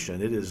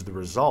culmination, it is the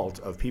result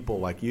of people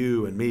like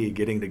you and me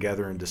getting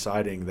together and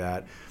deciding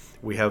that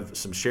we have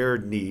some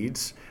shared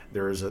needs.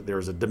 There's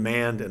a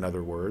demand, in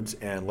other words,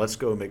 and let's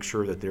go make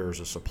sure that there's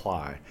a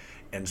supply.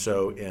 And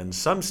so in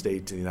some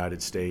states in the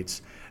United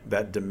States,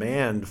 that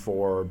demand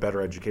for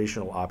better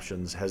educational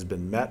options has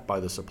been met by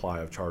the supply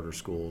of charter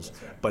schools.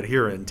 Right. But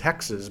here in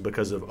Texas,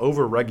 because of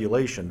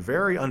over-regulation,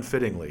 very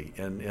unfittingly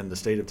in the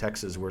state of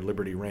Texas where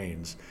liberty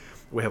reigns,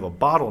 we have a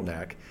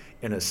bottleneck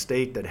in a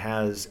state that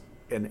has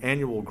an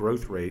annual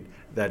growth rate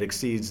that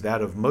exceeds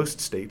that of most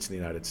states in the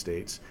United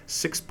States,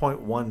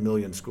 6.1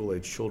 million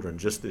school-age children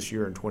just this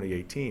year in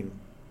 2018.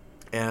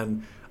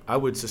 And I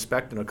would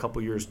suspect in a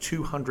couple years,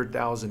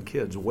 200,000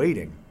 kids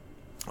waiting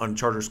on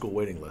charter school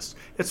waiting lists.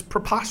 It's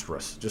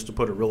preposterous, just to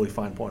put a really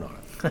fine point on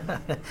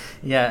it.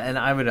 Yeah, and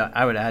I would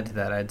add to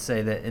that. I'd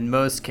say that in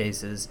most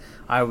cases,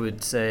 I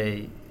would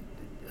say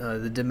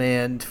the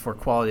demand for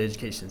quality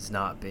education is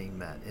not being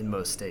met in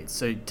most states.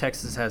 So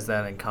Texas has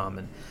that in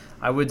common.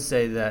 I would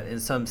say that in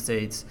some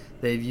states,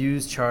 they've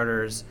used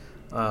charters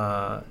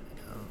more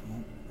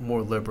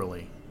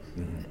liberally.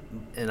 Mm-hmm.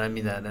 And I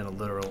mean that in a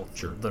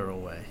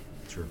literal way.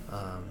 Sure.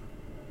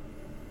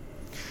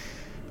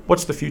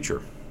 What's the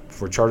future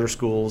for charter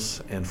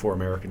schools and for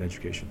American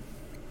education?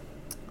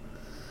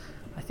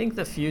 I think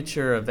the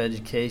future of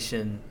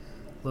education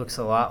looks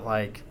a lot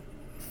like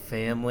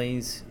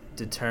families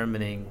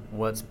determining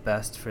what's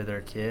best for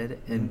their kid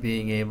and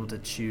being able to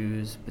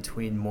choose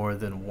between more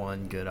than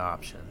one good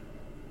option.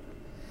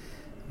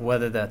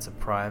 Whether that's a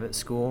private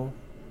school,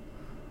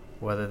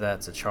 whether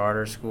that's a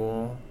charter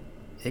school,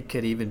 it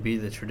could even be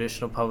the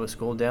traditional public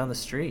school down the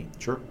street.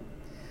 Sure.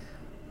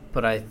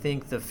 But I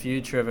think the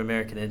future of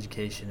American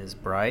education is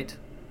bright,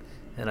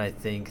 and I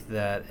think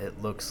that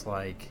it looks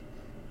like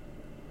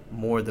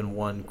more than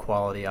one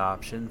quality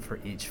option for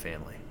each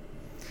family.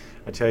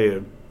 I tell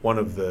you, one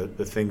of the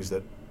things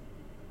that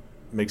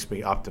makes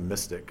me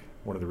optimistic,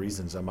 one of the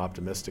reasons I'm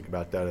optimistic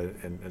about that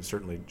and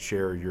certainly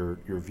share your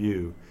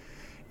view,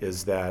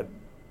 is that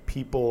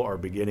people are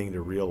beginning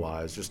to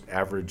realize, just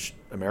average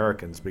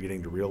Americans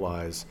beginning to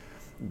realize,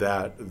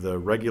 that the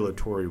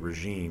regulatory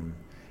regime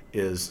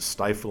is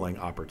stifling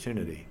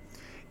opportunity.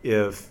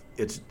 If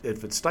it's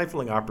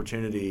stifling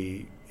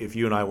opportunity, if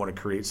you and I want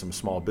to create some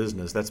small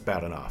business, that's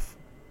bad enough.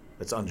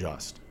 That's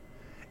unjust.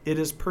 It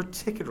is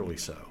particularly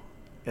so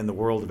in the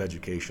world of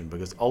education,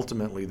 because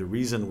ultimately the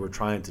reason we're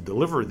trying to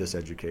deliver this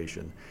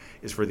education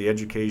is for the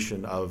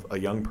education of a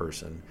young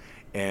person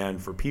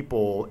and for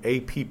people,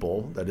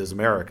 that is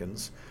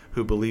Americans,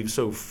 who believe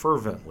so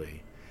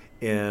fervently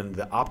in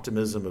the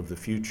optimism of the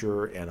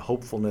future and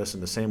hopefulness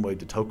in the same way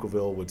de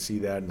Tocqueville would see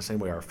that, in the same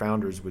way our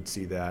founders would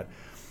see that.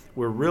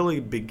 We're really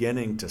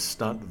beginning to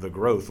stunt the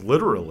growth,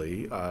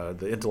 literally,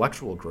 the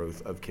intellectual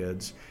growth of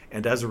kids,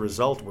 and as a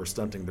result, we're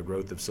stunting the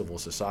growth of civil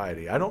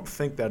society. I don't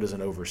think that is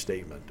an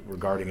overstatement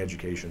regarding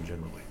education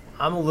generally.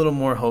 I'm a little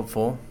more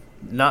hopeful,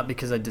 not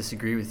because I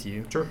disagree with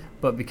you, sure,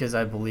 but because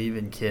I believe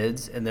in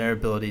kids and their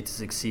ability to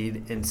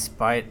succeed in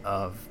spite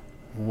of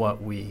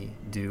what we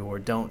do or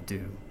don't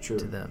do sure.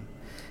 to them.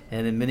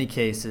 And in many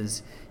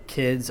cases,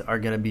 kids are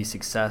going to be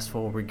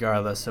successful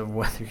regardless of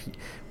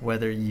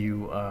whether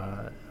you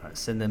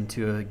send them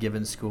to a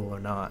given school or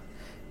not,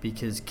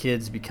 because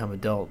kids become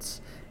adults,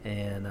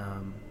 and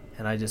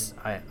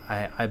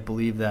I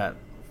believe that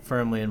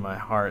firmly in my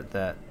heart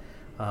that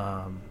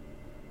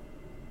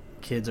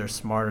kids are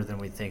smarter than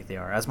we think they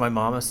are. As my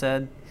mama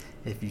said,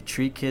 if you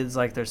treat kids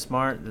like they're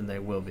smart, then they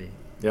will be.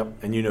 Yep,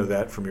 and you know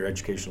that from your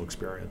educational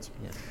experience.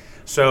 Yeah.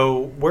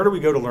 So where do we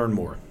go to learn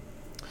more?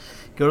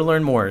 Go to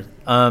learn more.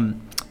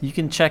 You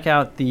can check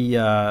out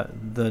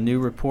the new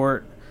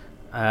report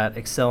at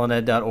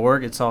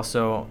ExcelinEd.org. It's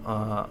also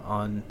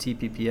on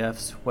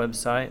TPPF's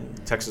website.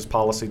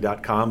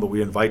 TexasPolicy.com, but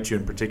we invite you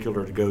in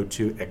particular to go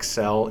to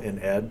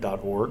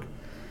ExcelinEd.org.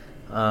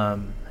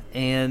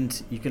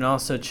 And you can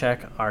also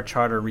check our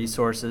charter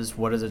resources,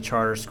 What is a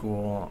Charter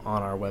School,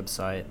 on our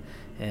website.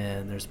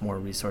 And there's more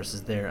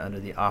resources there under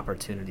the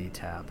Opportunity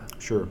tab.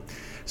 Sure.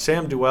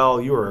 Sam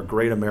Duell, you are a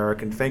great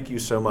American. Thank you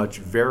so much,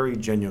 very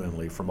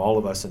genuinely, from all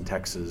of us in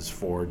Texas,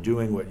 for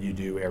doing what you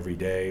do every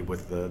day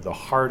with the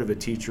heart of a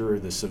teacher,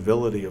 the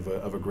civility of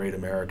a great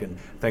American.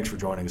 Thanks for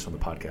joining us on the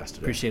podcast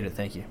today. Appreciate it.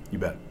 Thank you. You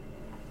bet.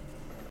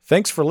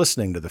 Thanks for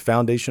listening to the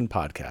Foundation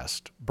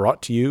Podcast,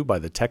 brought to you by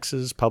the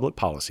Texas Public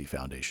Policy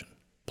Foundation.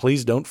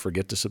 Please don't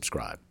forget to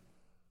subscribe.